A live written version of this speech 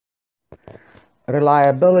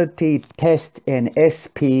Reliability test in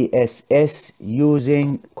SPSS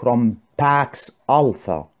using Cronbach's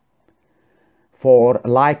alpha for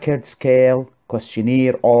Likert scale,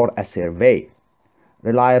 questionnaire, or a survey.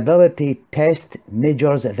 Reliability test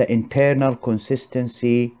measures the internal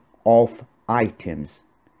consistency of items.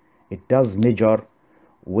 It does measure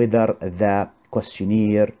whether the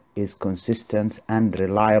questionnaire is consistent and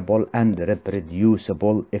reliable and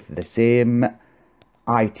reproducible if the same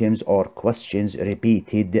items or questions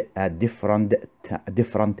repeated at different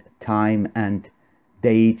time and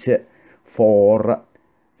date for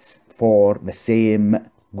the same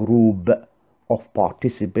group of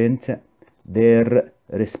participants. Their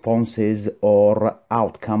responses or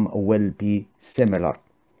outcome will be similar.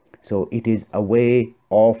 So it is a way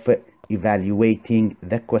of evaluating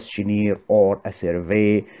the questionnaire or a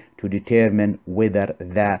survey to determine whether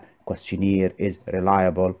the questionnaire is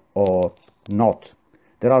reliable or not.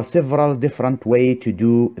 There are several different ways to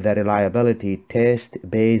do the reliability test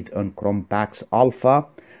based on Cronbach's alpha,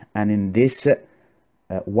 and in this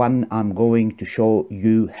one I'm going to show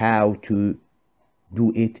you how to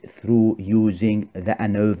do it through using the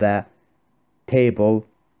Anova table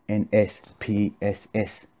in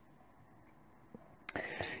SPSS.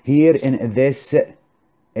 Here in this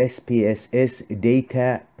SPSS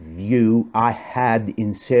data view, I had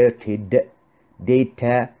inserted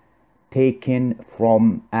data taken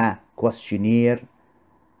from a questionnaire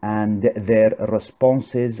and their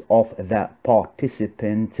responses of the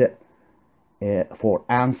participant for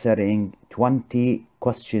answering 20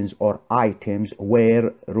 questions or items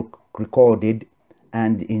were recorded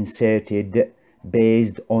and inserted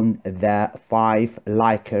based on the 5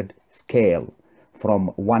 Likert scale from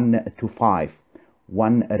 1 to 5.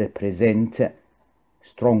 1 represent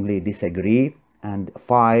strongly disagree and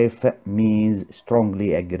 5 means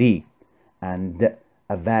strongly agree, and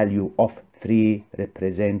a value of 3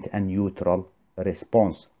 represent a neutral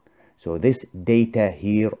response. So this data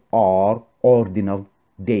here are ordinal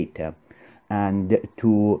data, and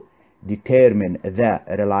to determine the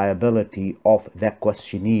reliability of the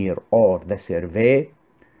questionnaire or the survey,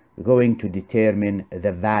 we're going to determine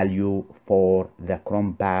the value for the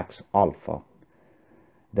Cronbach's alpha.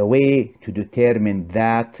 The way to determine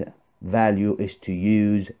that value is to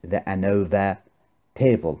use the Anova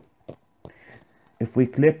table. If we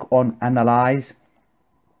click on Analyze,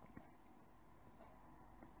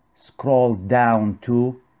 scroll down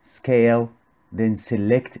to Scale, then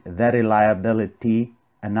select the Reliability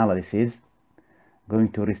Analysis. I'm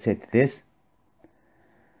going to reset this.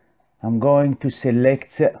 I'm going to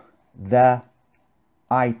select the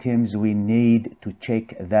items we need to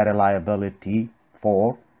check the reliability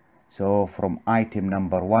for. So from item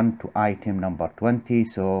number 1 to item number 20.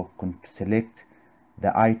 So select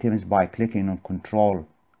the items by clicking on Control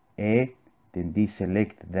A, then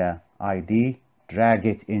deselect the ID, drag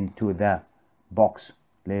it into the box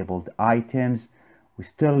labeled items. We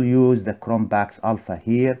still use the Cronbach's alpha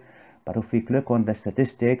here, but if we click on the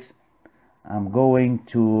statistics, I'm going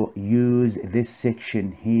to use this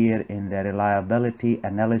section here in the reliability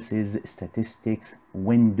analysis statistics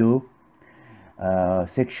window,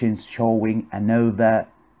 sections showing Anova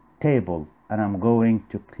table, and I'm going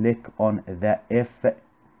to click on the F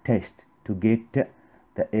test to get the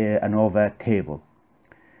Anova table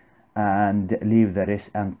and leave the rest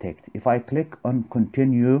unticked. If I click on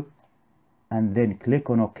continue and then click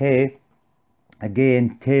on OK,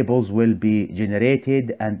 again tables will be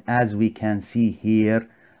generated, and as we can see here,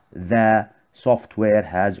 the software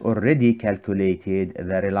has already calculated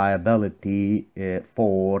the reliability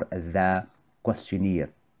for the questionnaire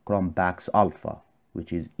Cronbach's alpha,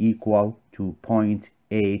 which is equal to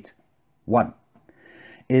 0.81.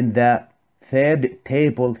 In the third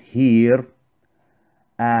table here,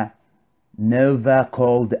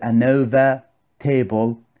 called Anova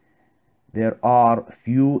table, there are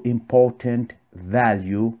few important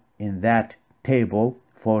value in that table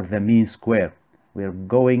for the mean square. We're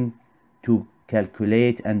going to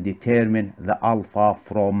calculate and determine the alpha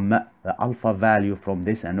value from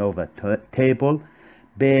this Anova table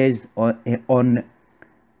based on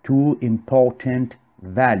two important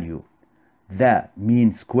value: the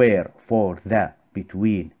mean square for the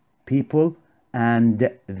between people and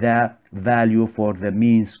the value for the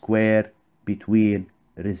mean square between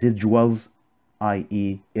residuals,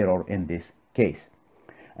 i.e. error in this case.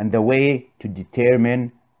 And the way to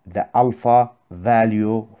determine the alpha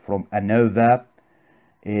value from Anova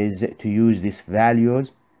is to use these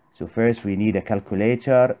values. So first we need a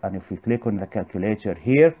calculator, and if we click on the calculator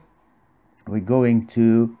here, we're going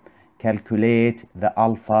to calculate the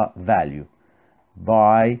alpha value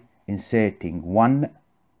by inserting 1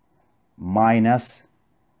 minus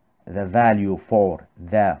the value for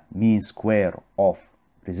the mean square of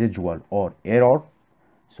residual or error.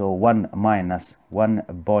 So 1 minus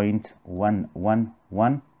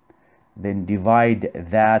 1.111, then divide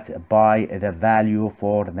that by the value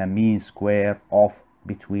for the mean square of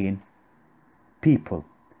between people,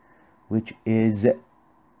 which is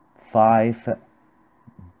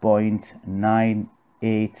 5.981.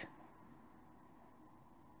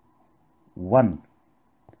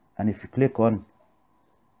 And if you click on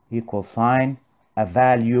equal sign, a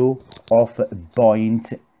value of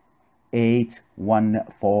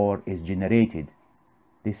 0.814 is generated.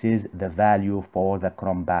 This is the value for the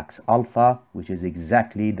Cronbach's alpha, which is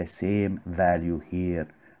exactly the same value here,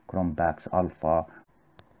 Cronbach's alpha.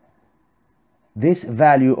 This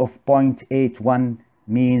value of 0.81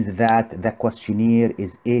 means that the questionnaire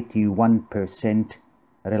is 81%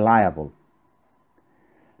 reliable.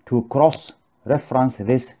 To cross-reference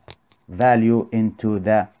this value into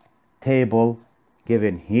the table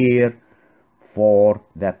given here for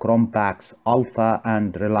the Cronbach's alpha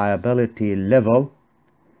and reliability level,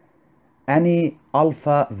 any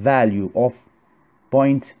alpha value of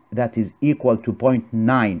point that is equal to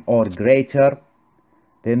 0.9 or greater,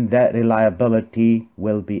 then the reliability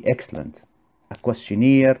will be excellent. A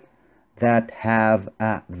questionnaire that have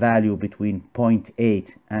a value between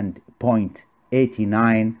 0.8 and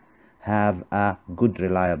 0.89 have a good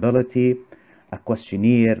reliability. A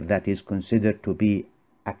questionnaire that is considered to be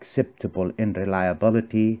acceptable in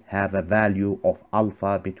reliability have a value of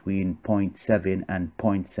alpha between 0.7 and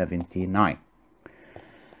 0.79.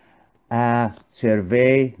 A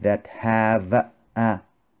survey that have a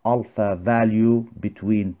alpha value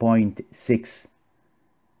between 0.6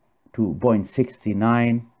 to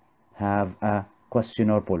 0.69 have a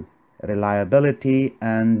questionable reliability,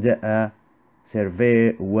 and a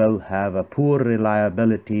survey will have a poor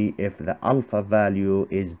reliability if the alpha value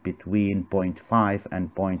is between 0.5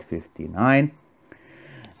 and 0.59,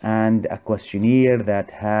 and a questionnaire that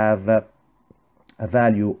have a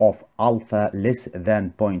value of alpha less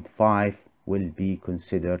than 0.5 will be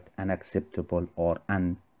considered unacceptable or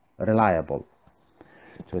unreliable.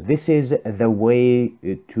 So this is the way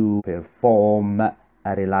to perform a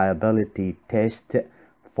reliability test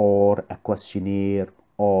for a questionnaire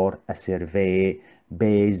or a survey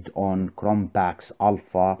based on Cronbach's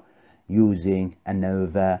alpha using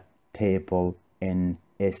Anova Table in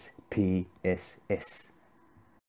SPSS.